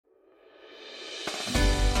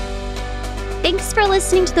Thanks for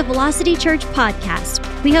listening to the Velocity Church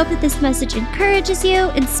podcast. We hope that this message encourages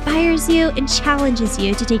you, inspires you, and challenges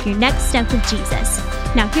you to take your next step with Jesus.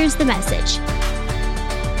 Now here's the message.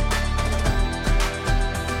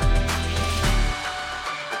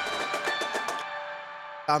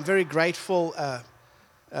 I'm very grateful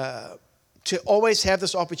to always have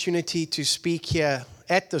this opportunity to speak here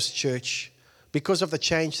at this church because of the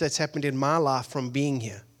change that's happened in my life from being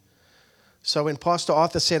here. So when Pastor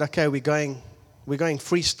Arthur said, okay, we're going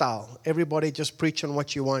freestyle, everybody just preach on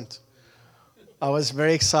what you want, I was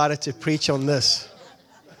very excited to preach on this.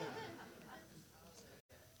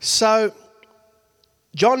 So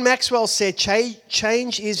John Maxwell said,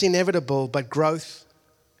 change is inevitable, but growth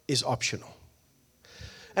is optional.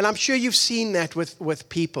 And I'm sure you've seen that with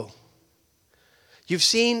people. You've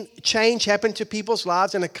seen change happen to people's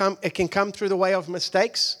lives, and it can come through the way of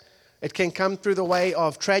mistakes. It can come through the way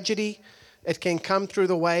of tragedy. It can come through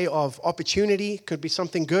the way of opportunity. It could be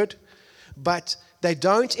something good. But they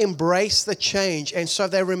don't embrace the change, and so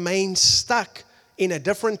they remain stuck in a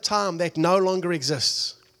different time that no longer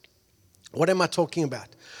exists. What am I talking about?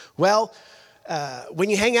 Well, when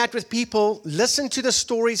you hang out with people, listen to the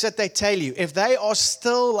stories that they tell you. If they are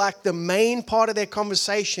still like the main part of their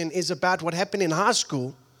conversation is about what happened in high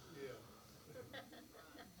school,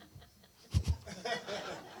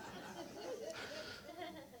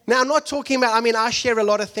 now, I'm not talking about, I share a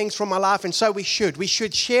lot of things from my life, and so we should. We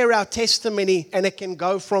should share our testimony, and it can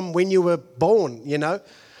go from when you were born,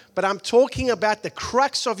 But I'm talking about the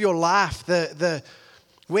crux of your life, the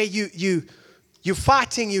where you're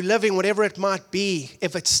fighting, you're living, whatever it might be.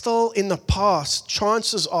 If it's still in the past,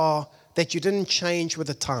 chances are that you didn't change with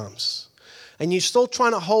the times. And you're still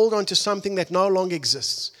trying to hold on to something that no longer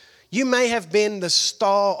exists. You may have been the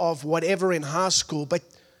star of whatever in high school, but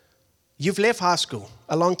you've left high school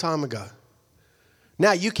a long time ago.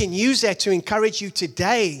 Now, you can use that to encourage you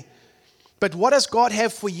today, but what does God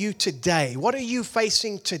have for you today? What are you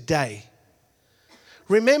facing today?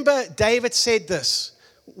 Remember, David said this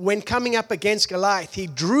when coming up against Goliath. He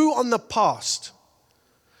drew on the past.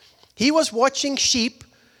 He was watching sheep,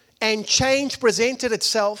 and change presented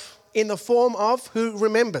itself in the form of, who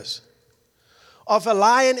remembers? Of a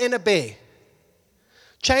lion and a bear.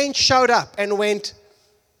 Change showed up and went,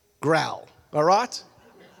 growl, all right?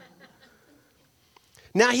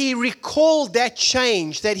 Now, he recalled that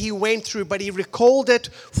change that he went through, but he recalled it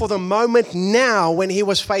for the moment now when he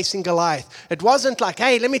was facing Goliath. It wasn't like,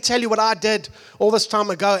 hey, let me tell you what I did all this time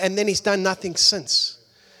ago, and then he's done nothing since.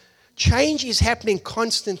 Change is happening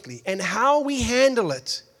constantly, and how we handle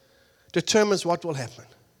it determines what will happen.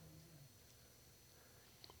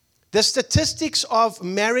 The statistics of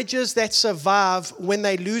marriages that survive when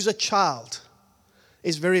they lose a child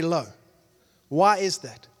is very low. Why is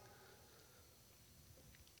that?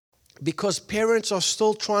 Because parents are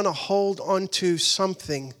still trying to hold on to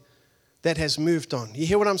something that has moved on. You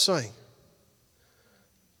hear what I'm saying?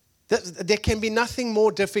 There can be nothing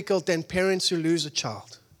more difficult than parents who lose a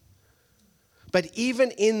child. But even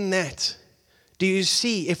in that, do you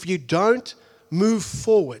see, if you don't move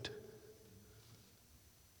forward,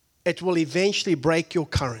 it will eventually break your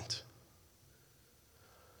current.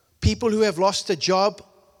 People who have lost a job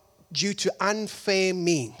due to unfair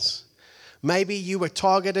means. Maybe you were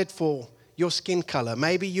targeted for your skin color.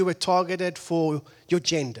 Maybe you were targeted for your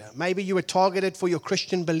gender. Maybe you were targeted for your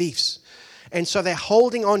Christian beliefs. And so they're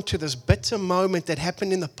holding on to this bitter moment that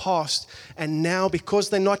happened in the past. And now, because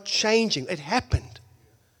they're not changing, it happened.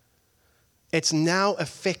 It's now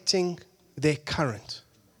affecting their current.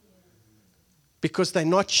 Because they're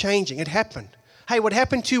not changing. It happened. Hey, what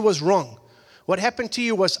happened to you was wrong. What happened to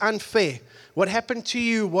you was unfair. What happened to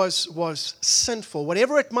you was sinful.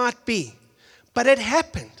 Whatever it might be. But it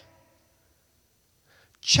happened.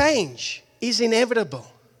 Change is inevitable.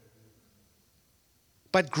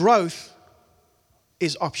 But growth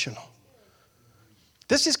is optional.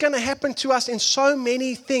 This is going to happen to us in so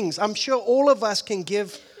many things. I'm sure all of us can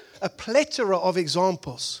give a plethora of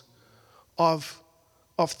examples of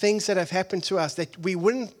things that have happened to us that we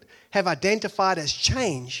wouldn't have identified as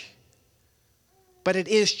change, but it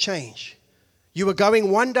is change. You were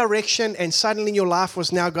going one direction and suddenly your life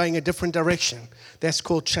was now going a different direction. That's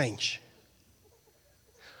called change.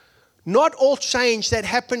 Not all change that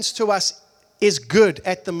happens to us is good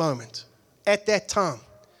at the moment, at that time.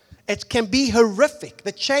 It can be horrific.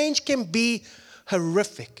 The change can be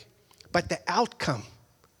horrific, but the outcome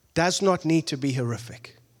does not need to be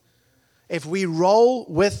horrific. If we roll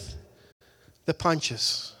with the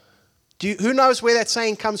punches. Who knows where that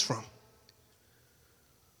saying comes from?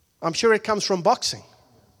 I'm sure it comes from boxing.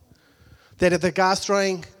 That if the guy's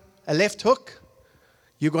throwing a left hook,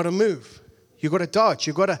 you got to move. You got to dodge.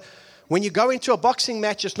 When you go into a boxing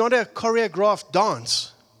match, it's not a choreographed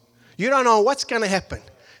dance. You don't know what's going to happen.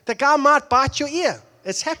 The guy might bite your ear.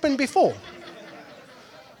 It's happened before.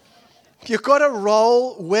 You got to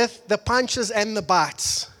roll with the punches and the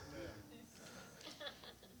bites.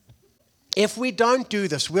 If we don't do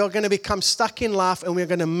this, we're going to become stuck in life and we're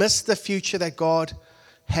going to miss the future that God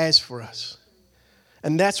has for us.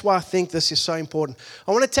 And that's why I think this is so important.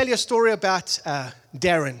 I want to tell you a story about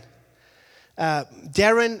Darren.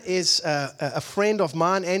 Darren is a friend of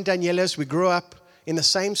mine and Daniela's. We grew up in the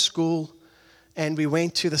same school and we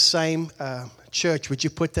went to the same church. Would you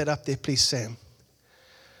put that up there, please, Sam?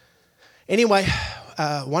 Anyway,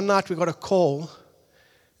 one night we got a call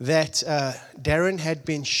that Darren had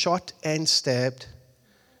been shot and stabbed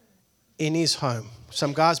in his home.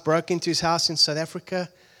 Some guys broke into his house in South Africa.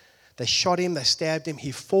 They shot him, they stabbed him.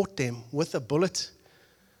 He fought them with a bullet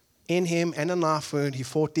in him and a knife wound. He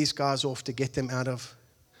fought these guys off to get them out of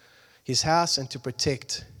his house and to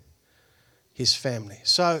protect his family.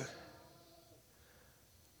 So,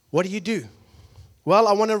 what do? Well,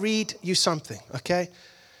 I want to read you something, okay?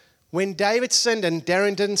 When David sinned, and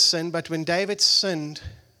Darren didn't sin, but when David sinned,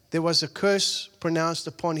 there was a curse pronounced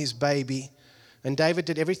upon his baby, and David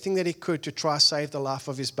did everything that he could to try to save the life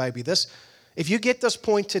of his baby. If you get this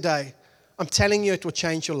point today, I'm telling you it will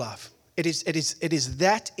change your life. It is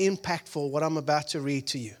that impactful, what I'm about to read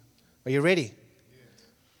to you. Are you ready? Yes.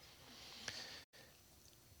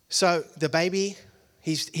 So the baby,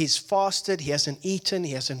 he's fasted, he hasn't eaten,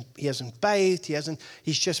 he hasn't bathed,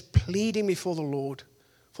 he's just pleading before the Lord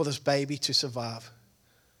for this baby to survive.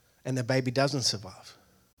 And the baby doesn't survive.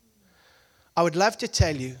 I would love to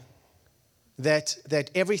tell you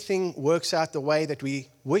that everything works out the way that we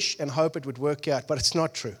wish and hope it would work out, but it's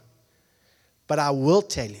not true. But I will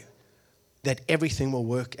tell you that everything will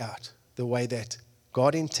work out the way that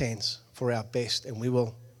God intends for our best, and we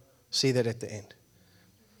will see that at the end.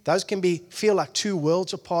 Those can feel like two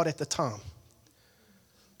worlds apart at the time,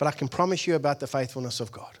 but I can promise you about the faithfulness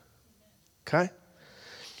of God. Okay?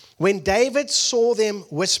 When David saw them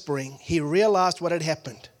whispering, he realized what had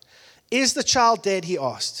happened. "Is the child dead?" he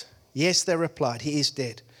asked. "Yes," they replied, "he is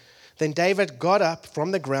dead." Then David got up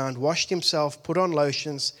from the ground, washed himself, put on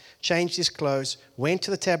lotions, changed his clothes, went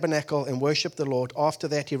to the tabernacle and worshipped the Lord. After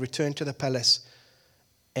that, he returned to the palace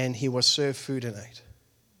and he was served food and ate.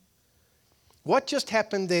 What just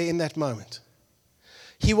happened there in that moment?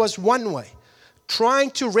 He was one way,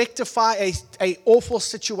 trying to rectify an awful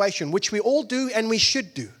situation, which we all do and we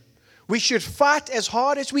should do. We should fight as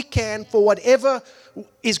hard as we can for whatever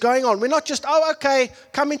is going on. We're not just, "Oh, okay,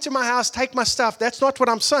 come into my house, take my stuff." That's not what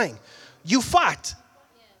I'm saying. You fight.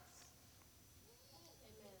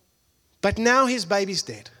 But now his baby's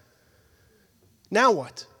dead. Now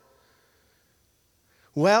what?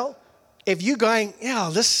 Well, if you're going,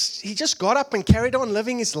 he just got up and carried on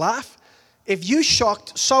living his life. If you're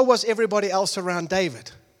shocked, so was everybody else around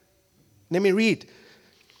David. Let me read.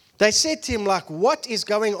 They said to him, "What is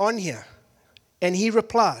going on here?" And he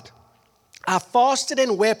replied, "I fasted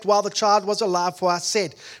and wept while the child was alive, for I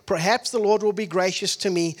said, perhaps the Lord will be gracious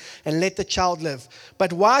to me and let the child live.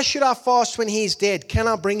 But why should I fast when he is dead? Can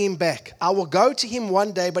I bring him back? I will go to him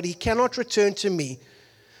one day, but he cannot return to me."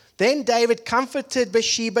 Then David comforted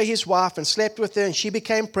Bathsheba, his wife, and slept with her, and she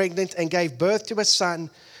became pregnant and gave birth to a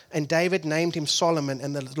son, and David named him Solomon,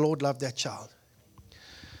 and the Lord loved that child.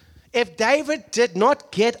 If David did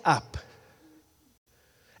not get up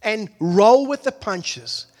and roll with the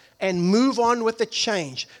punches and move on with the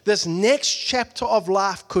change, this next chapter of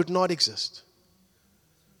life could not exist.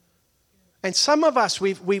 And some of us,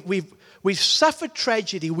 we've suffered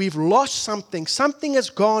tragedy, we've lost something has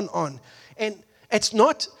gone on. And it's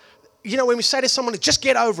not, when we say to someone, "Just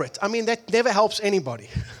get over it," that never helps anybody,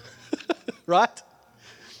 right?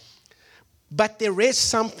 But there is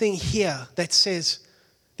something here that says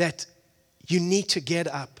that you need to get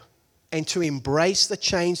up and to embrace the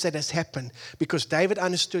change that has happened, because David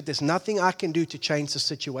understood there's nothing I can do to change the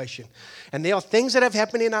situation. And there are things that have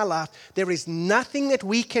happened in our life. There is nothing that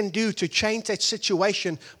we can do to change that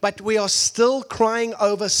situation, but we are still crying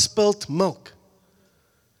over spilt milk.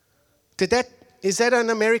 Is that an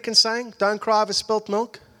American saying? Don't cry over spilt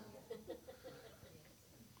milk?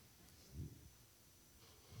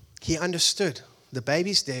 He understood. The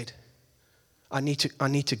baby's dead. I need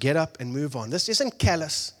to get up and move on. This isn't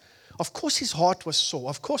callous. Of course his heart was sore.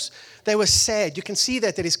 Of course they were sad. You can see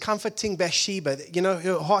that he's comforting Bathsheba,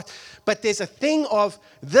 her heart. But there's a thing of,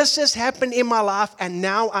 this has happened in my life and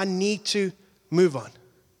now I need to move on.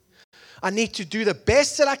 I need to do the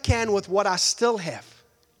best that I can with what I still have.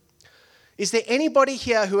 Is there anybody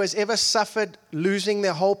here who has ever suffered losing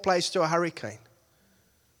their whole place to a hurricane?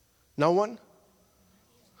 No one?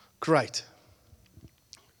 Great.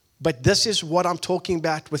 But this is what I'm talking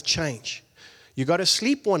about with change. You go to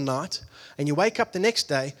sleep one night and you wake up the next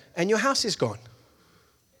day and your house is gone.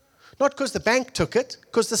 Not because the bank took it,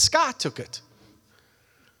 because the sky took it.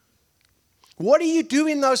 What do you do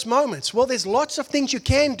in those moments? Well, there's lots of things you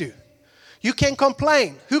can do. You can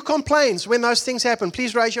complain. Who complains when those things happen?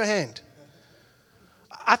 Please raise your hand.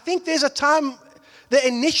 I think there's a time, the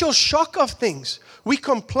initial shock of things. We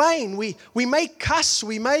complain, we may cuss,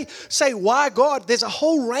 we may say, why God? There's a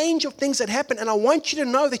whole range of things that happen, and I want you to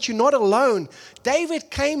know that you're not alone.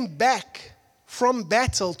 David came back from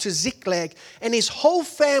battle to Ziklag, and his whole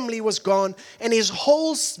family was gone, and his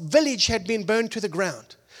whole village had been burned to the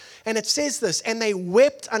ground. And it says this, and they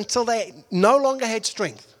wept until they no longer had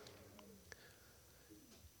strength.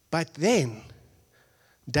 But then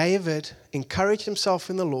David encouraged himself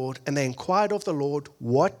in the Lord, and they inquired of the Lord,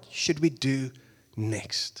 what should we do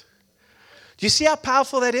next? Do you see how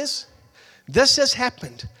powerful that is? This has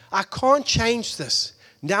happened. I can't change this.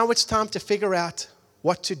 Now it's time to figure out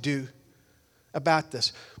what to do about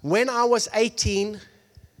this. When I was 18,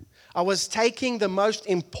 I was taking the most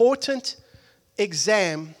important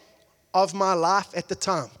exam of my life at the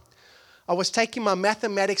time. I was taking my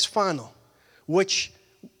mathematics final, which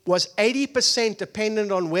was 80%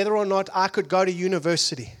 dependent on whether or not I could go to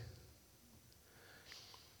university.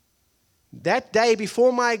 That day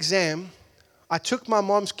before my exam, I took my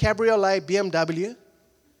mom's cabriolet BMW,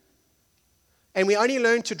 and we only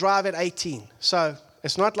learned to drive at 18. So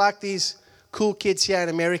it's not like these cool kids here in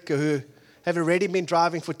America who have already been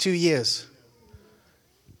driving for 2 years.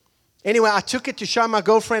 Anyway, I took it to show my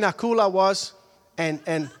girlfriend how cool I was,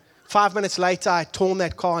 and 5 minutes later, I had torn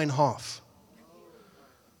that car in half.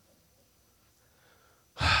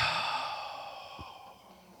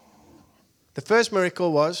 The first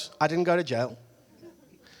miracle was I didn't go to jail.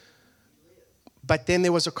 But then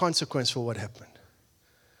there was a consequence for what happened.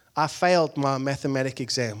 I failed my mathematics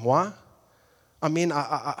exam. Why? I mean,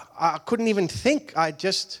 I couldn't even think.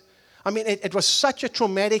 It was such a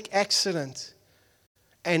traumatic accident.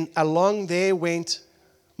 And along there went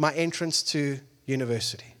my entrance to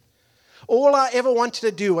university. All I ever wanted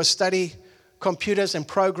to do was study computers and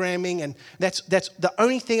programming, and that's the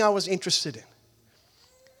only thing I was interested in.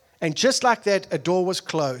 And just like that, a door was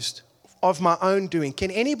closed of my own doing.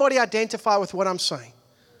 Can anybody identify with what I'm saying?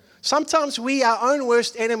 Sometimes we are our own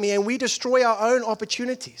worst enemy, and we destroy our own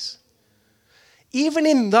opportunities. Even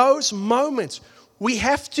in those moments, we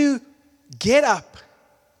have to get up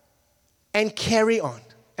and carry on.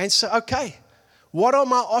 And say, okay, what are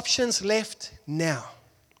my options left now?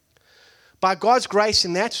 By God's grace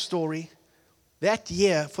in that story, that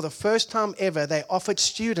year, for the first time ever, they offered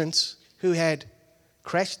students who had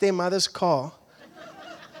crashed their mother's car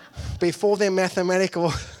before their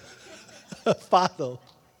mathematical final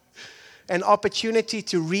an opportunity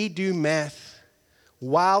to redo math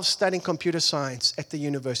while studying computer science at the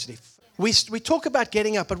university. We talk about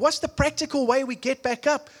getting up, but what's the practical way we get back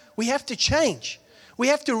up? We have to change. We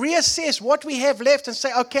have to reassess what we have left and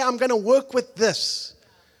say, okay, I'm going to work with this.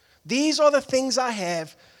 These are the things I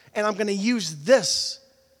have, and I'm going to use this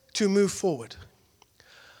to move forward.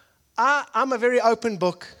 I'm a very open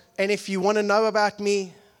book, and if you want to know about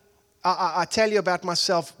me, I tell you about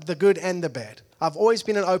myself, the good and the bad. I've always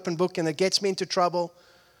been an open book, and it gets me into trouble,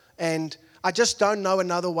 and I just don't know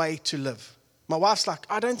another way to live. My wife's like,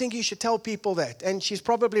 I don't think you should tell people that, and she's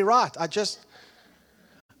probably right.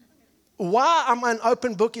 Why I'm an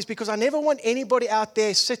open book is because I never want anybody out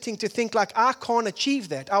there sitting to think like, I can't achieve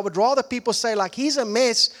that. I would rather people say like, he's a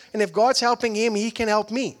mess, and if God's helping him, he can help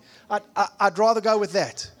me. I'd rather go with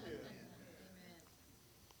that.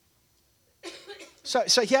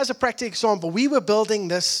 So here's a practical example. We were building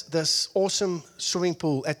this awesome swimming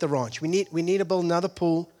pool at the ranch. We need to build another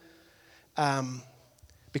pool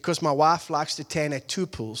because my wife likes to tan at 2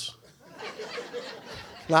 pools.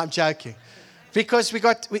 No, I'm joking. Because we've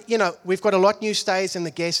got a lot new stays, and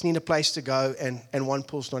the guests need a place to go, and one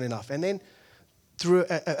pool's not enough. And then through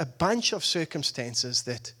a bunch of circumstances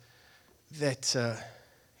that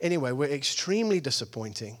were extremely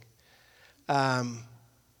disappointing,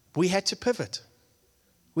 we had to pivot.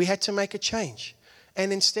 We had to make a change.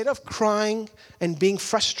 And instead of crying and being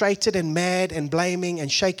frustrated and mad and blaming and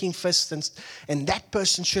shaking fists and that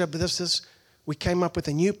person should have this, we came up with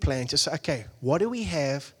a new plan to say, okay, what do we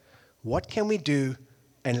have? What can we do?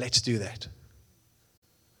 And let's do that.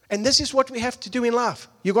 And this is what we have to do in life.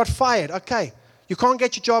 You got fired. Okay. You can't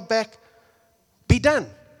get your job back. Be done.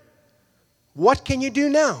 What can you do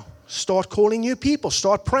now? Start calling new people.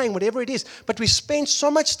 Start praying, whatever it is. But we spend so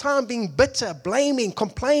much time being bitter, blaming,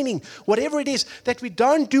 complaining, whatever it is, that we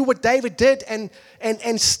don't do what David did and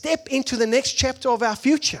step into the next chapter of our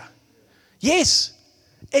future. Yes,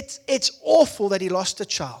 it's awful that he lost a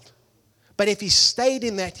child. But if he stayed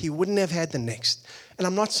in that, he wouldn't have had the next. And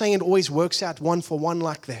I'm not saying it always works out one for one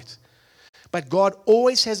like that. But God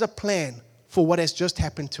always has a plan for what has just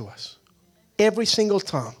happened to us. Every single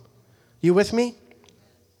time. You with me?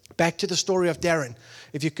 Back to the story of Darren.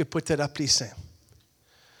 If you could put that up, please, Sam.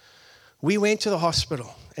 We went to the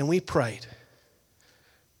hospital and we prayed.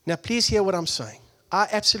 Now, please hear what I'm saying. I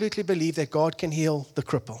absolutely believe that God can heal the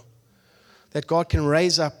cripple, that God can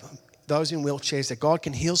raise up those in wheelchairs, that God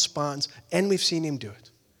can heal spines, and we've seen him do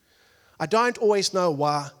it. I don't always know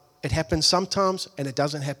why it happens sometimes and it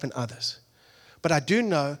doesn't happen others. But I do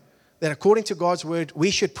know that according to God's word,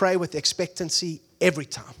 we should pray with expectancy every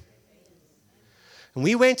time. And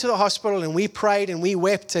we went to the hospital and we prayed and we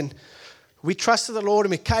wept and we trusted the Lord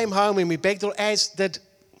and we came home and we begged, as did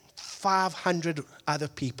 500 other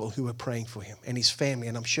people who were praying for him and his family,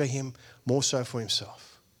 and I'm sure him more so for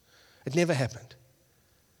himself. It never happened.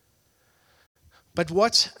 But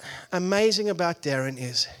what's amazing about Darren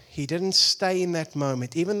is he didn't stay in that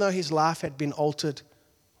moment, even though his life had been altered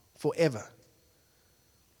forever.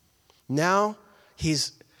 Now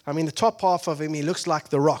the top half of him, he looks like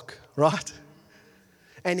The Rock, right?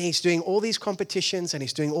 And he's doing all these competitions and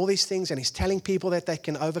he's doing all these things and he's telling people that they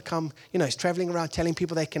can overcome, he's traveling around telling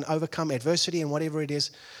people they can overcome adversity and whatever it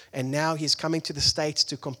is. And now he's coming to the States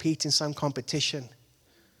to compete in some competition.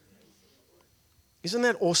 Isn't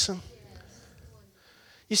that awesome?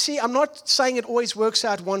 You see, I'm not saying it always works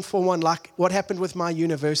out one for one like what happened with my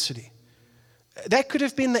university. That could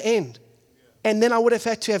have been the end. And then I would have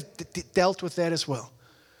had to have dealt with that as well.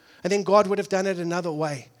 And then God would have done it another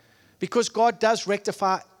way. Because God does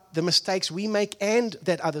rectify the mistakes we make and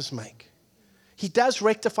that others make. He does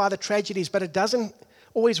rectify the tragedies, but it doesn't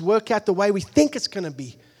always work out the way we think it's going to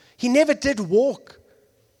be. He never did walk,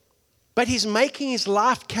 but he's making his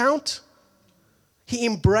life count. He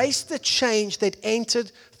embraced the change that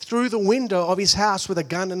entered through the window of his house with a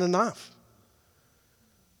gun and a knife.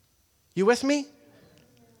 You with me?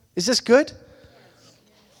 Is this good?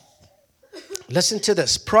 Listen to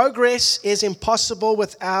this. Progress is impossible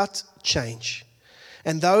without change.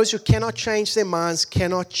 And those who cannot change their minds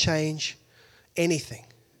cannot change anything.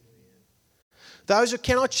 Those who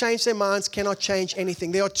cannot change their minds cannot change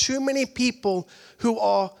anything. There are too many people who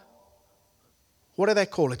are, what do they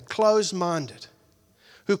call it? Closed-minded.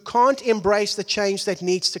 Who can't embrace the change that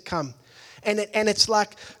needs to come. And it's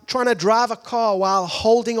like trying to drive a car while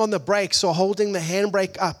holding on the brakes or holding the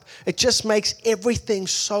handbrake up. It just makes everything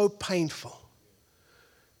so painful.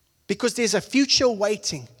 Because there's a future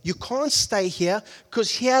waiting. You can't stay here because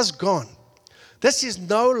here's gone. This is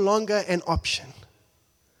no longer an option.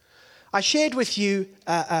 I shared with you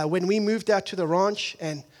when we moved out to the ranch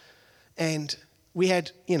and we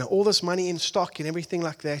had all this money in stock and everything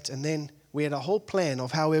like that, and then we had a whole plan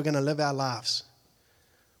of how we were going to live our lives.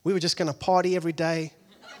 We were just going to party every day,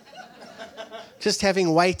 just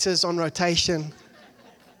having waiters on rotation.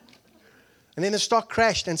 And then the stock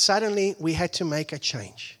crashed and suddenly we had to make a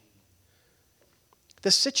change. The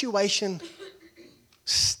situation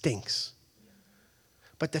stinks.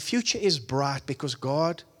 But the future is bright because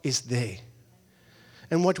God is there.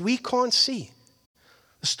 And what we can't see,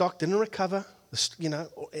 the stock didn't recover,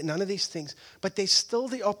 none of these things. But there's still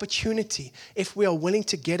the opportunity if we are willing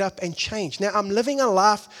to get up and change. Now, I'm living a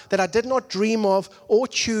life that I did not dream of or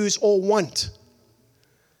choose or want.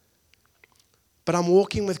 But I'm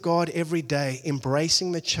walking with God every day,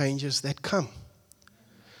 embracing the changes that come.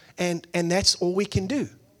 And that's all we can do.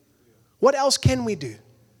 What else can we do?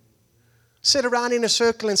 Sit around in a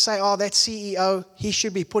circle and say, that CEO, he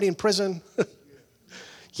should be put in prison.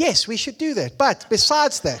 Yes, we should do that. But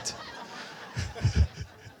besides that,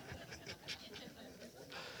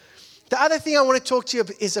 the other thing I want to talk to you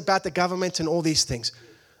is about the government and all these things.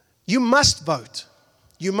 You must vote.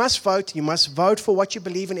 You must vote. You must vote for what you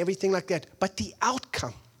believe in, everything like that. But the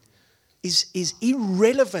outcome is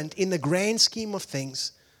irrelevant in the grand scheme of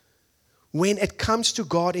things when it comes to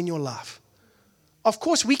God in your life. Of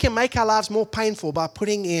course, we can make our lives more painful by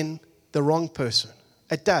putting in the wrong person.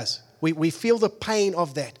 It does. We feel the pain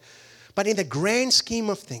of that. But in the grand scheme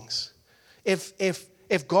of things,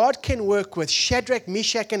 if God can work with Shadrach,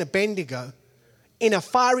 Meshach, and Abednego in a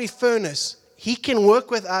fiery furnace, He can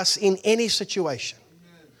work with us in any situation.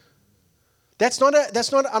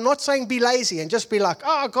 I'm not saying be lazy and just be like,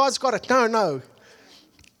 God's got it. No.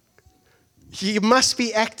 You must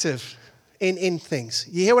be active in things.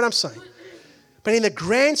 You hear what I'm saying? But in the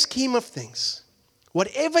grand scheme of things,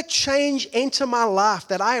 whatever change enter my life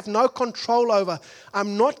that I have no control over,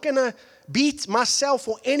 I'm not going to beat myself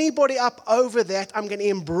or anybody up over that. I'm going to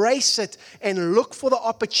embrace it and look for the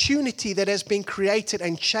opportunity that has been created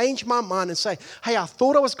and change my mind and say, hey, I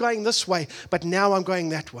thought I was going this way, but now I'm going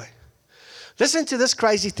that way. Listen to this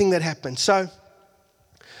crazy thing that happened. So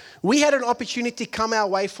we had an opportunity come our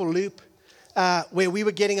way for Loop where we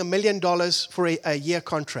were getting $1 million for a year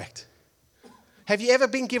contract. Have you ever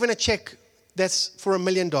been given a check that's for $1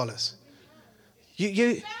 million?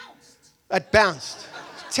 It bounced.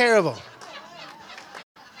 Terrible.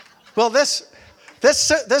 Well, this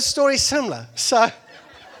story is similar. So,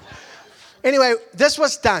 anyway, this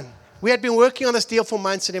was done. We had been working on this deal for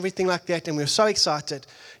months and everything like that, and we were so excited.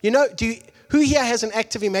 You know, who here has an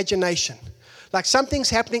active imagination? Like something's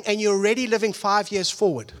happening and you're already living 5 years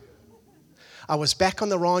forward. I was back on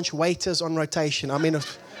the ranch, waiters on rotation. I mean,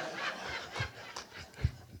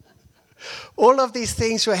 all of these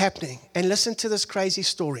things were happening. And listen to this crazy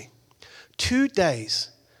story. 2 days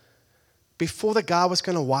before the guy was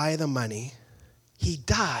going to wire the money, he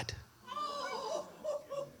died.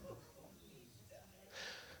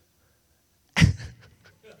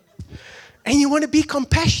 And you want to be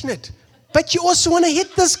compassionate, but you also want to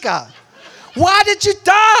hit this guy. Why did you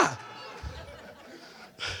die?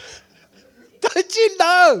 Don't you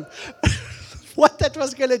know what that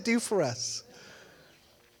was going to do for us?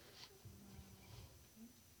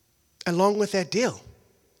 Along with that deal.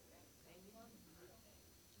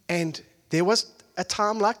 And there was a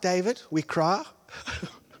time like David, we cry,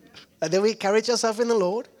 and then we encourage ourselves in the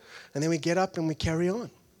Lord, and then we get up and we carry on.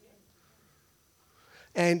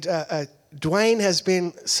 And Dwayne has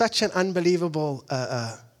been such an unbelievable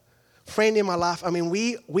friend in my life. I mean,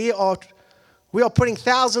 we are putting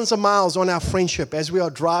thousands of miles on our friendship as we are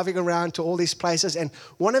driving around to all these places. And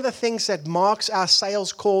one of the things that marks our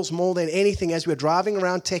sales calls more than anything as we're driving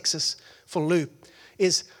around Texas for Loop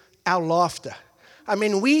is our laughter. I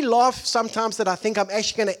mean, we laugh sometimes that I think I'm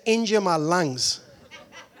actually going to injure my lungs.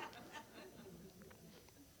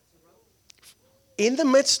 In the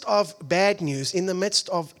midst of bad news, in the midst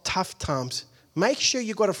of tough times, make sure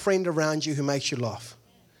you've got a friend around you who makes you laugh.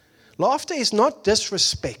 Laughter is not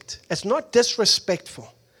disrespect. It's not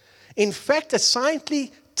disrespectful. In fact, it's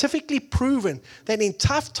scientifically proven that in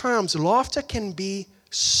tough times, laughter can be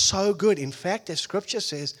so good. In fact, as Scripture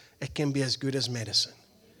says, it can be as good as medicine.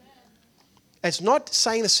 It's not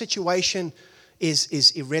saying the situation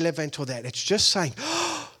is irrelevant or that. It's just saying,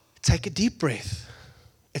 take a deep breath.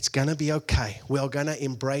 It's going to be okay. We are going to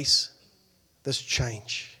embrace this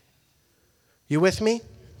change. You with me?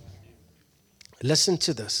 Listen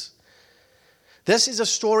to this. This is a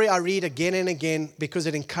story I read again and again because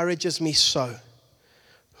it encourages me so.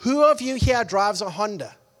 Who of you here drives a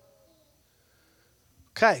Honda?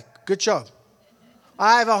 Okay, good job.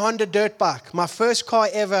 I have a Honda dirt bike. My first car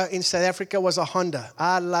ever in South Africa was a Honda.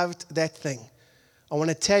 I loved that thing. I want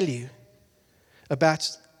to tell you about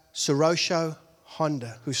Sorosho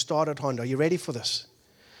Honda, who started Honda. Are you ready for this?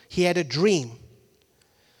 He had a dream.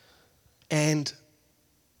 And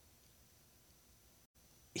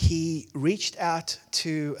he reached out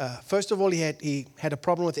to, first of all, he had a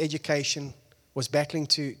problem with education, was battling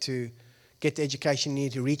to get the education he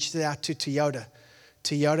needed. He reached out to Toyota.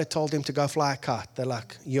 Toyota told him to go fly a kite. They're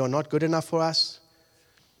like, you're not good enough for us.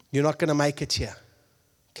 You're not going to make it here.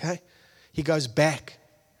 Okay? He goes back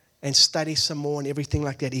and studies some more and everything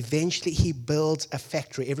like that. Eventually, he builds a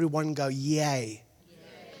factory. Everyone go, yay.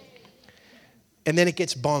 And then it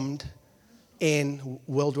gets bombed in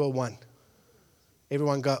World War I.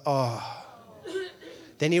 Everyone go, oh.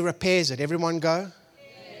 Then he repairs it. Everyone go.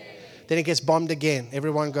 Then it gets bombed again.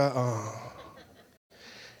 Everyone go, oh.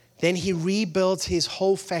 Then he rebuilds his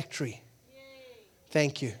whole factory.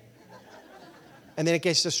 Thank you. And then it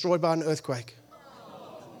gets destroyed by an earthquake.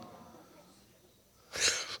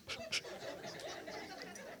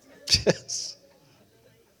 Yes.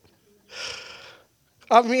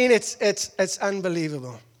 I mean, it's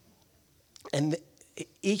unbelievable. And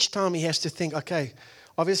each time he has to think, okay,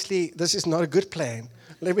 obviously this is not a good plan.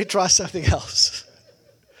 Let me try something else.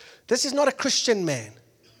 This is not a Christian man.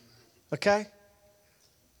 Okay?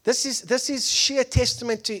 This is sheer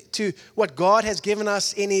testament to what God has given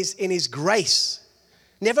us in His grace.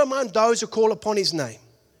 Never mind those who call upon His name.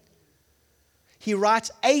 He writes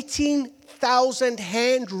 18,000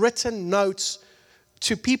 handwritten notes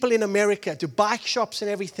to people in America, to bike shops and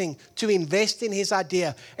everything, to invest in his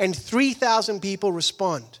idea. And 3,000 people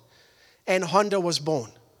respond. And Honda was born.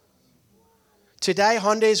 Today,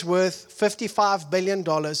 Honda is worth $55 billion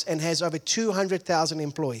and has over 200,000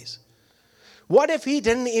 employees. What if he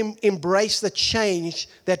didn't embrace the change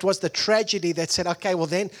that was the tragedy that said, okay, well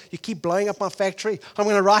then you keep blowing up my factory, I'm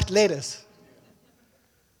going to write letters.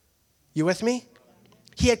 You with me?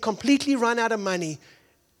 He had completely run out of money,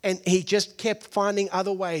 and he just kept finding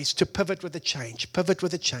other ways to pivot with the change, pivot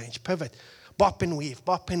with the change, pivot. Bop and weave,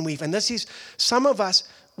 bop and weave. And this is, some of us,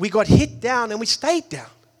 we got hit down and we stayed down.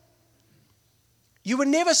 You were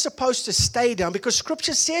never supposed to stay down because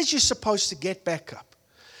Scripture says you're supposed to get back up.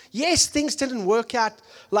 Yes, things didn't work out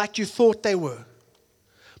like you thought they were.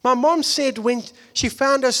 My mom said when she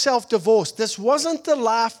found herself divorced, this wasn't the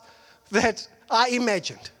life that I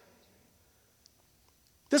imagined.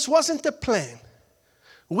 This wasn't the plan.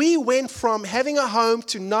 We went from having a home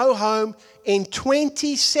to no home in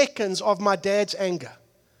 20 seconds of my dad's anger.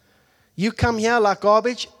 You come here like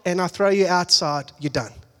garbage and I throw you outside, you're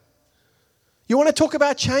done. You want to talk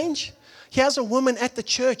about change? Here's a woman at the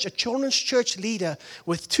church, a children's church leader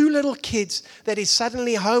with 2 little kids that is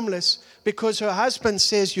suddenly homeless because her husband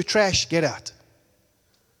says, "You trash, get out."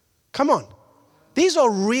 Come on. These are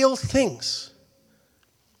real things.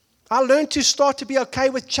 I learned to start to be okay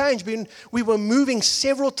with change. We were moving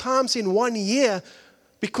several times in 1 year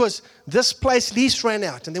because this place lease ran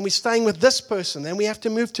out, and then we're staying with this person, then we have to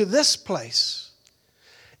move to this place.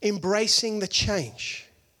 Embracing the change.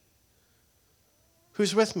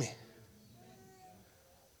 Who's with me?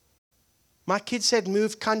 My kids had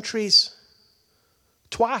moved countries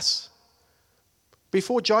twice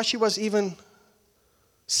before Joshua was even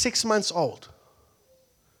 6 months old.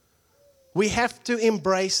 We have to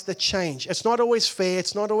embrace the change. It's not always fair.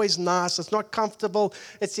 It's not always nice. It's not comfortable.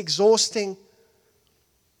 It's exhausting.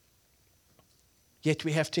 Yet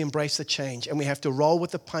we have to embrace the change, and we have to roll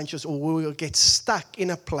with the punches, or we will get stuck in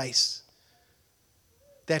a place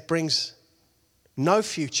that brings no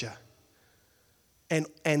future.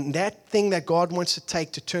 And that thing that God wants to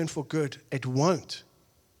take to turn for good, it won't.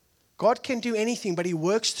 God can do anything, but He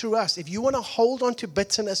works through us. If you want to hold on to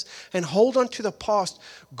bitterness and hold on to the past,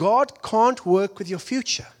 God can't work with your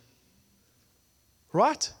future.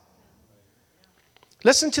 Right?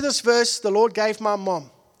 Listen to this verse the Lord gave my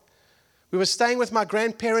mom. We were staying with my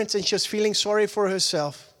grandparents and she was feeling sorry for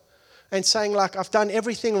herself and saying like, I've done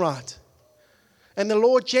everything right. And the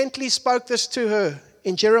Lord gently spoke this to her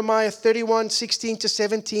in Jeremiah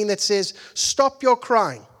 31:16-17 that says, stop your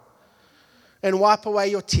crying and wipe away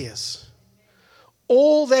your tears.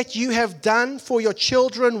 All that you have done for your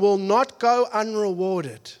children will not go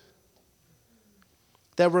unrewarded.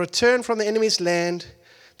 They will return from the enemy's land.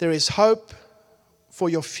 There is hope for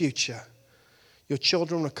your future. Your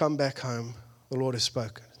children will come back home. The Lord has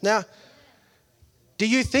spoken. Now, do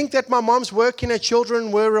you think that my mom's work and her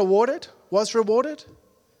children was rewarded?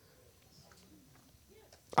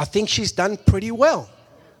 I think she's done pretty well.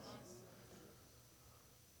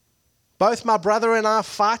 Both my brother and I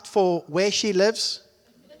fight for where she lives.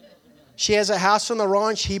 She has a house on the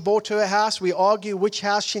ranch. He bought her a house. We argue which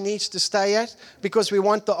house she needs to stay at because we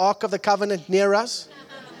want the Ark of the Covenant near us.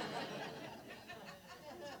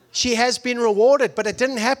 She has been rewarded, but it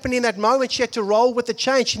didn't happen in that moment. She had to roll with the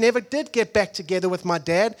change. She never did get back together with my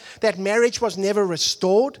dad. That marriage was never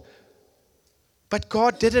restored. But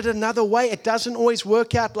God did it another way. It doesn't always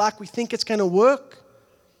work out like we think it's going to work.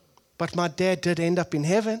 But my dad did end up in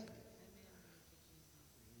heaven.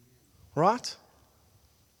 Right?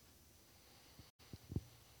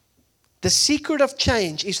 The secret of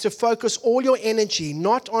change is to focus all your energy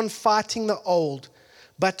not on fighting the old,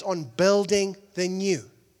 but on building the new.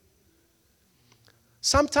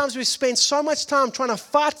 Sometimes we spend so much time trying to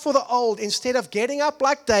fight for the old instead of getting up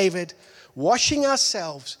like David, washing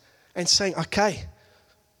ourselves and saying, okay,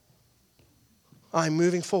 I'm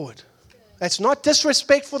moving forward. It's not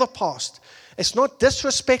disrespect for the past. It's not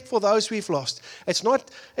disrespect for those we've lost. It's not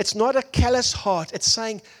a callous heart. It's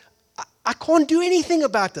saying, I can't do anything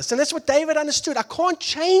about this. And that's what David understood. I can't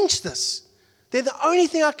change this. The only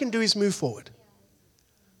thing I can do is move forward.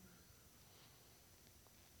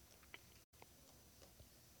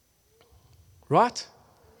 Right?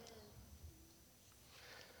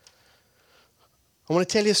 I want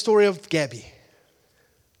to tell you a story of Gabby.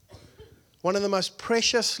 One of the most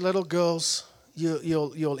precious little girls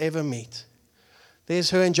you'll ever meet.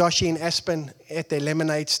 There's her and Joshie in Aspen at their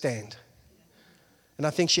lemonade stand. And I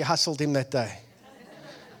think she hustled him that day.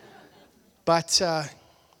 But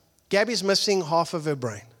Gabby's missing half of her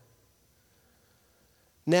brain.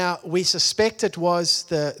 Now, we suspect it was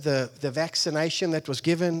the vaccination that was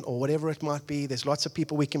given or whatever it might be. There's lots of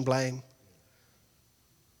people we can blame.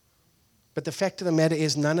 But the fact of the matter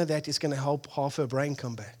is none of that is going to help half her brain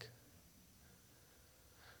come back.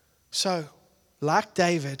 So, like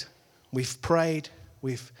David, we've prayed,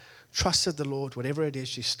 we've trusted the Lord, whatever it is,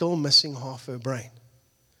 she's still missing half her brain.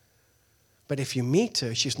 But if you meet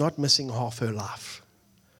her, she's not missing half her life.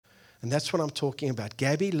 And that's what I'm talking about.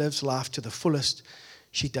 Gabby lives life to the fullest.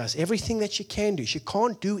 She does everything that she can do. She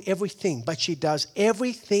can't do everything, but she does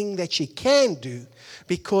everything that she can do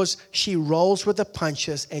because she rolls with the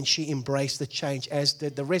punches and she embraced the change, as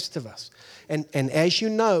did the rest of us. And as you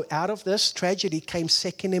know, out of this tragedy came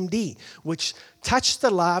 2ndMD, which touched the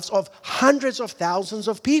lives of hundreds of thousands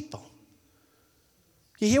of people.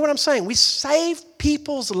 You hear what I'm saying? We saved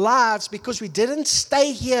people's lives because we didn't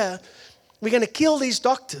stay here. We're going to kill these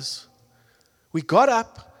doctors. We got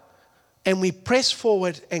up and we pressed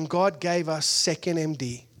forward, and God gave us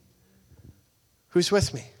 2ndMD. Who's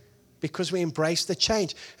with me? Because we embraced the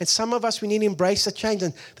change. And some of us, we need to embrace the change.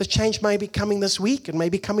 And the change may be coming this week, and may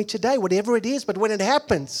be coming today, whatever it is. But when it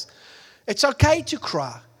happens, it's okay to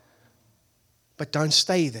cry. But don't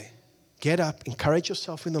stay there. Get up, encourage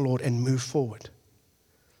yourself in the Lord, and move forward.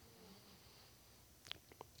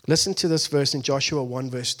 Listen to this verse in Joshua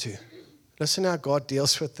 1 verse 2. Listen how God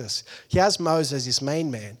deals with this. Here's Moses, his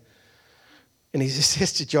main man. And he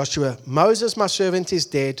says to Joshua, Moses, my servant, is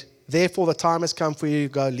dead. Therefore, the time has come for you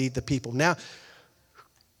to go lead the people. Now,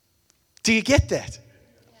 do you get that?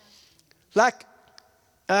 Like,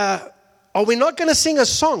 are we not going to sing a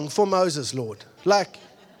song for Moses, Lord? Like,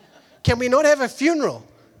 can we not have a funeral?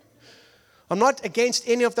 I'm not against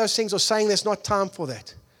any of those things or saying there's not time for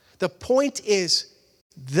that. The point is,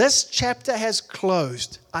 this chapter has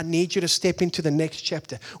closed. I need you to step into the next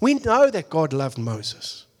chapter. We know that God loved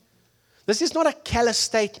Moses. This is not a callous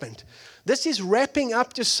statement. This is wrapping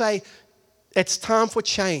up to say, it's time for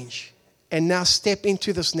change. And now step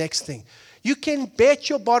into this next thing. You can bet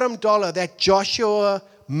your bottom dollar that Joshua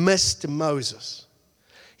missed Moses.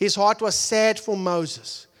 His heart was sad for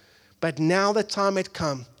Moses. But now the time had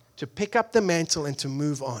come to pick up the mantle and to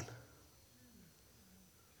move on.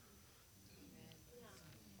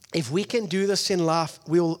 If we can do this in life,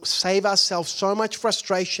 we'll save ourselves so much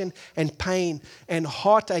frustration and pain and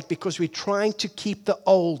heartache because we're trying to keep the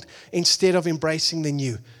old instead of embracing the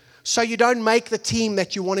new. So you don't make the team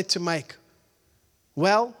that you wanted to make.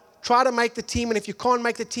 Well, try to make the team, and if you can't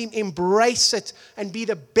make the team, embrace it and be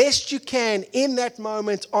the best you can in that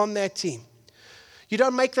moment on that team. You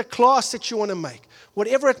don't make the class that you want to make.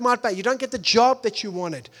 Whatever it might be, you don't get the job that you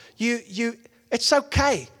wanted. It's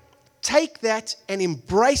okay. Take that and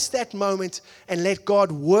embrace that moment and let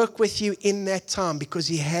God work with you in that time because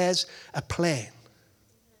He has a plan.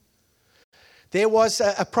 There was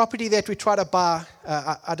a property that we tried to buy.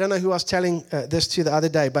 I don't know who I was telling this to the other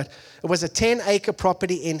day, but it was a 10-acre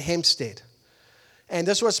property in Hempstead. And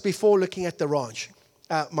this was before looking at the ranch.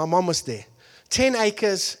 My mom was there. 10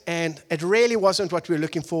 acres, and it really wasn't what we were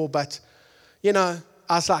looking for, but, I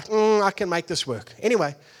was like, I can make this work.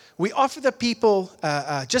 Anyway, we offered the people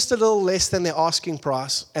just a little less than their asking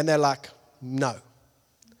price, and they're like, no.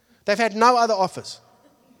 They've had no other offers.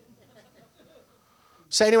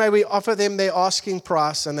 So anyway, we offer them their asking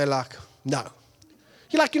price, and they're like, no.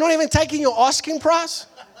 You're like, you're not even taking your asking price?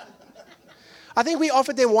 I think we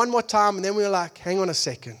offered them one more time, and then we were like, hang on a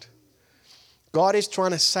second. God is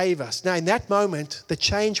trying to save us. Now, in that moment, the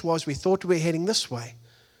change was we thought we were heading this way.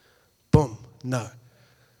 Boom, no.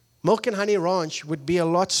 Milk and Honey Ranch would be a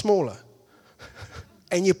lot smaller.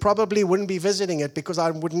 And you probably wouldn't be visiting it because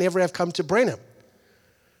I would never have come to Brenham.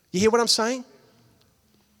 You hear what I'm saying?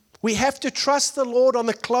 We have to trust the Lord on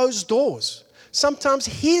the closed doors. Sometimes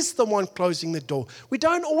He's the one closing the door. We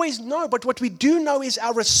don't always know, but what we do know is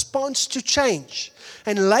our response to change.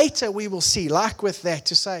 And later we will see, like with that,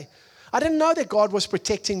 to say, I didn't know that God was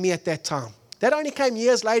protecting me at that time. That only came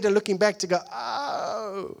years later looking back to go,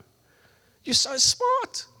 oh, you're so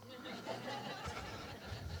smart.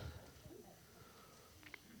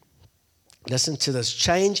 Listen to this.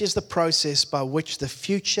 Change is the process by which the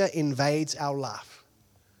future invades our life.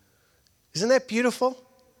 Isn't that beautiful?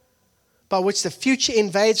 By which the future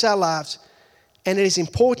invades our lives. And it is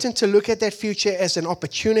important to look at that future as an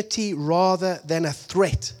opportunity rather than a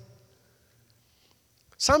threat.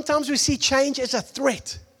 Sometimes we see change as a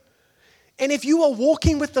threat. And if you are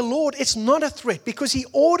walking with the Lord, it's not a threat because He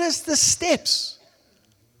orders the steps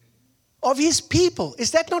of His people.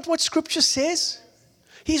 Is that not what Scripture says?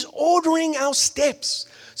 He's ordering our steps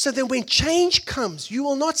so that when change comes, you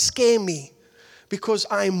will not scare me because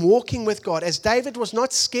I am walking with God. As David was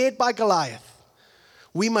not scared by Goliath,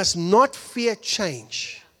 we must not fear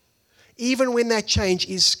change, even when that change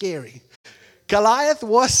is scary. Goliath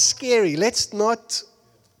was scary. Let's not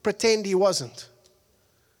pretend he wasn't.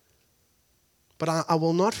 But I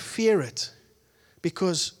will not fear it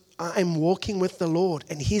because I am walking with the Lord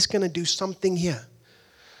and He's going to do something here.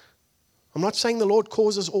 I'm not saying the Lord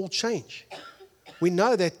causes all change. We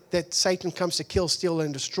know that Satan comes to kill, steal,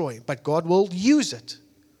 and destroy, but God will use it.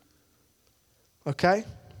 Okay?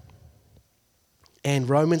 And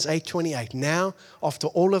Romans 8:28. Now, after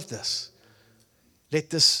all of this, let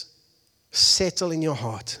this settle in your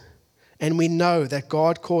heart. And we know that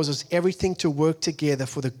God causes everything to work together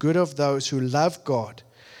for the good of those who love God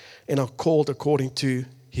and are called according to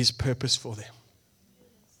His purpose for them.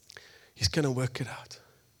 He's going to work it out.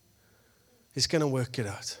 He's going to work it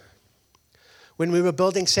out. When we were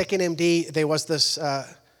building 2nd MD, there was this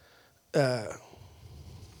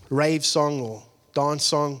rave song or dance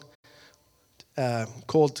song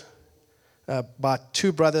called by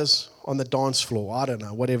two brothers on the dance floor. I don't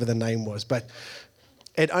know, whatever the name was. But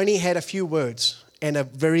it only had a few words and a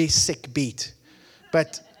very sick beat.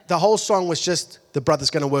 But the whole song was just, the brother's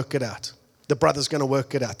going to work it out. The brother's going to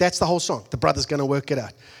work it out. That's the whole song. The brother's going to work it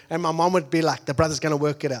out. And my mom would be like, the brother's going to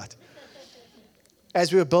work it out.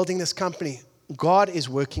 As we were building this company, God is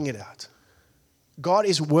working it out. God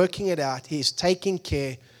is working it out. He is taking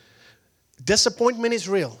care. Disappointment is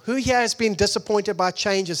real. Who here has been disappointed by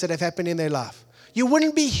changes that have happened in their life? You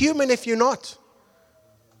wouldn't be human if you're not.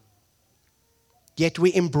 Yet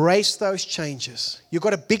we embrace those changes. You've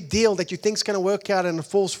got a big deal that you think is going to work out and it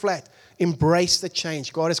falls flat. Embrace the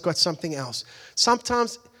change. God has got something else.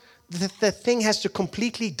 Sometimes the thing has to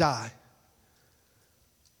completely die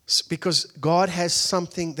because God has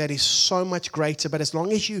something that is so much greater. But as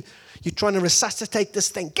long as you're trying to resuscitate this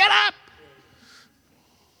thing, get up!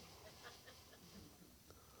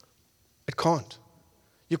 It can't.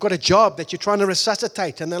 You've got a job that you're trying to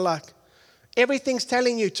resuscitate, and they're like, everything's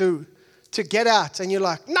telling you to get out, and you're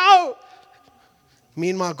like, no!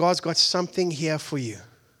 Meanwhile, God's got something here for you.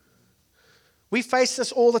 We face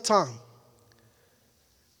this all the time.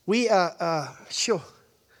 We are, sure.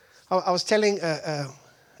 I was telling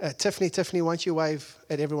Tiffany, why don't you wave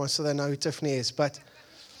at everyone so they know who Tiffany is? But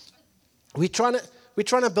we're trying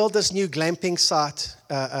to build this new glamping site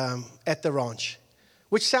at the ranch,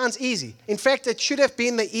 which sounds easy. In fact, it should have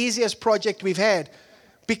been the easiest project we've had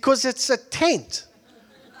because it's a tent.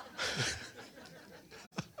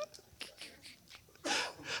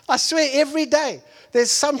 I swear every day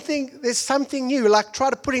there's something new. Like try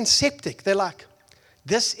to put in septic. They're like,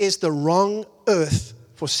 this is the wrong earth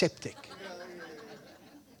for septic.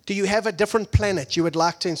 Do you have a different planet you would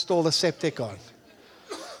like to install the septic on?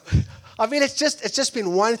 I mean, it's just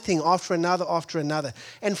been one thing after another.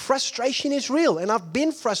 And frustration is real. And I've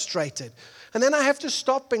been frustrated. And then I have to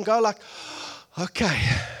stop and go like, okay,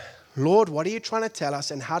 Lord, what are you trying to tell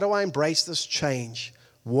us? And how do I embrace this change?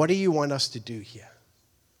 What do you want us to do here?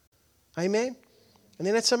 Amen? And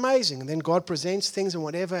then it's amazing. And then God presents things and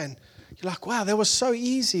whatever. And you're like, wow, that was so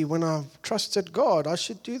easy when I trusted God. I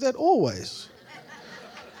should do that always.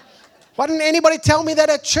 Why didn't anybody tell me that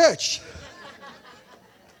at church?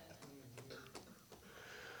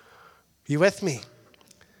 You with me?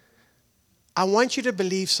 I want you to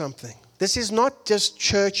believe something. This is not just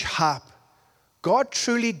church hype. God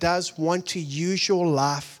truly does want to use your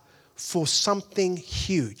life for something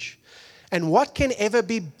huge. And what can ever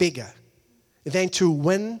be bigger than to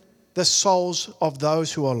win the souls of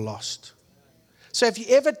those who are lost? So if you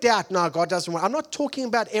ever doubt, no, God doesn't want, I'm not talking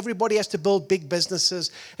about everybody has to build big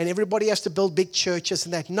businesses and everybody has to build big churches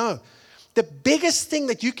and that. No. The biggest thing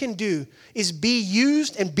that you can do is be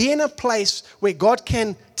used and be in a place where God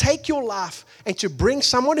can take your life and to bring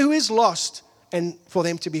someone who is lost and for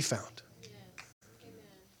them to be found. Yes.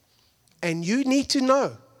 And you need to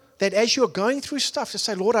know that as you're going through stuff, to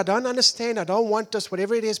say, Lord, I don't understand, I don't want this,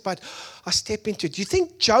 whatever it is, but I step into it. Do you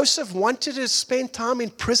think Joseph wanted to spend time in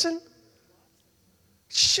prison?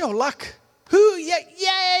 Sure, luck. Who?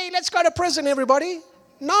 Yay, let's go to prison, everybody.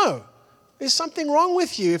 No. There's something wrong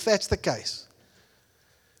with you if that's the case.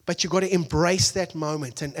 But you've got to embrace that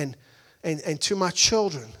moment. And to my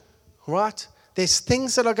children, right? There's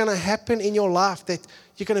things that are going to happen in your life that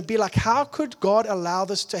you're going to be like, how could God allow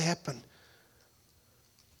this to happen?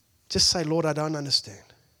 Just say, Lord, I don't understand.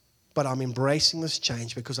 But I'm embracing this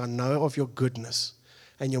change because I know of your goodness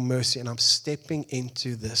and your mercy. And I'm stepping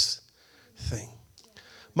into this thing.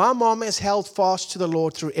 My mom has held fast to the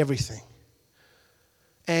Lord through everything.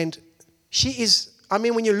 And she is, I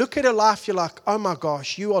mean, when you look at her life, you're like, oh my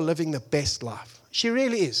gosh, you are living the best life. She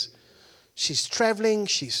really is. She's traveling.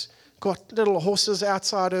 She's got little horses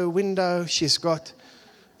outside her window. She's got,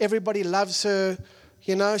 everybody loves her.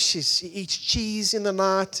 You know, she eats cheese in the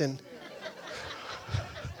night. And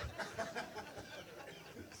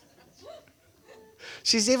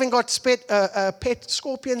she's even got pet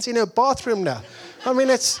scorpions in her bathroom now. I mean,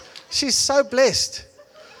 she's so blessed.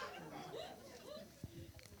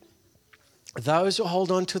 those who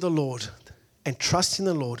hold on to the Lord and trust in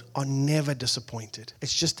the Lord are never disappointed.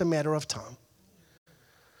 It's just a matter of time.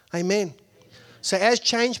 Amen. So as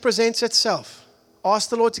change presents itself, ask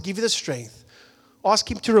the Lord to give you the strength.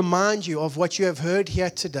 Ask Him to remind you of what you have heard here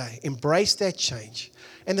today. Embrace that change.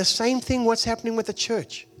 And the same thing, what's happening with the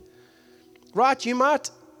church. Right? You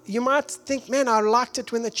might think, man, I liked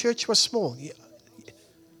it when the church was small.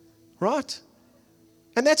 Right?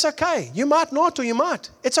 And that's okay. You might not, or you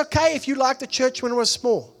might. It's okay if you liked the church when it was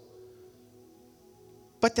small.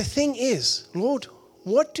 But the thing is, Lord,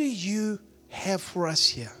 what do you have for us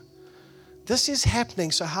here? This is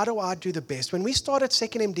happening, so how do I do the best? When we started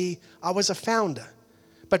 2ndMD, I was a founder.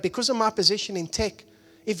 But because of my position in tech,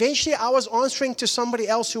 eventually I was answering to somebody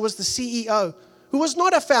else who was the CEO, who was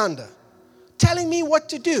not a founder, telling me what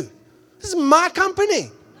to do. This is my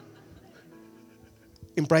company.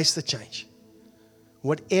 Embrace the change.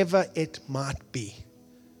 Whatever it might be.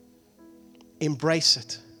 Embrace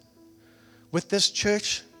it. With this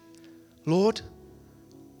church, Lord,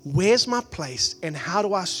 where's my place and how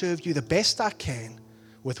do I serve you the best I can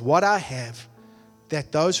with what I have,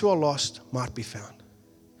 that those who are lost might be found?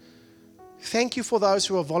 Thank you for those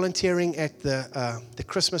who are volunteering at the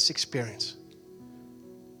Christmas experience.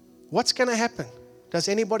 What's going to happen? Does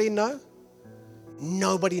anybody know?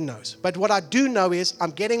 Nobody knows. But what I do know is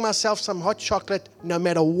I'm getting myself some hot chocolate no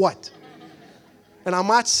matter what. And I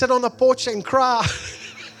might sit on the porch and cry.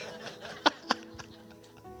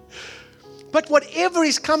 But whatever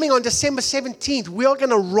is coming on December 17th, we are going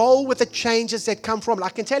to roll with the changes that come from it. I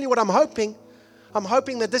can tell you what I'm hoping. I'm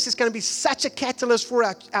hoping that this is going to be such a catalyst for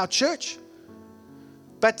our church.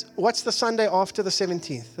 But what's the Sunday after the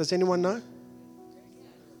 17th? Does anyone know?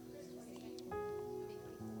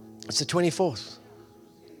 It's the 24th.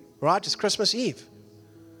 Right? It's Christmas Eve.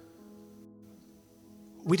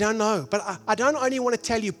 We don't know. But I don't only want to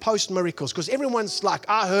tell you post-miracles, because everyone's like,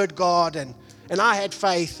 I heard God and I had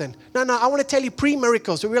faith. And no, I want to tell you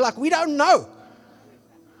pre-miracles. So we're like, we don't know.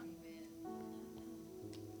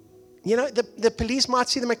 You know, the police might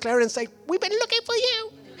see the McLaren and say, we've been looking for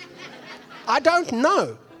you. I don't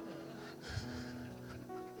know.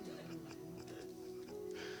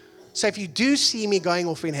 So if you do see me going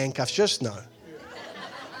off in handcuffs, just know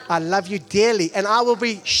I love you dearly, and I will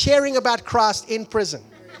be sharing about Christ in prison.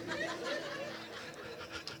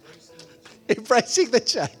 Embracing the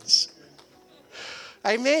change.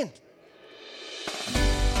 Amen.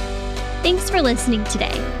 Thanks for listening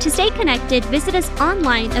today. To stay connected, visit us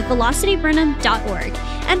online at velocitybrenham.org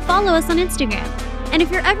and follow us on Instagram. And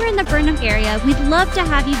if you're ever in the Brenham area, we'd love to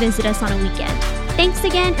have you visit us on a weekend. Thanks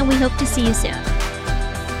again, and we hope to see you soon.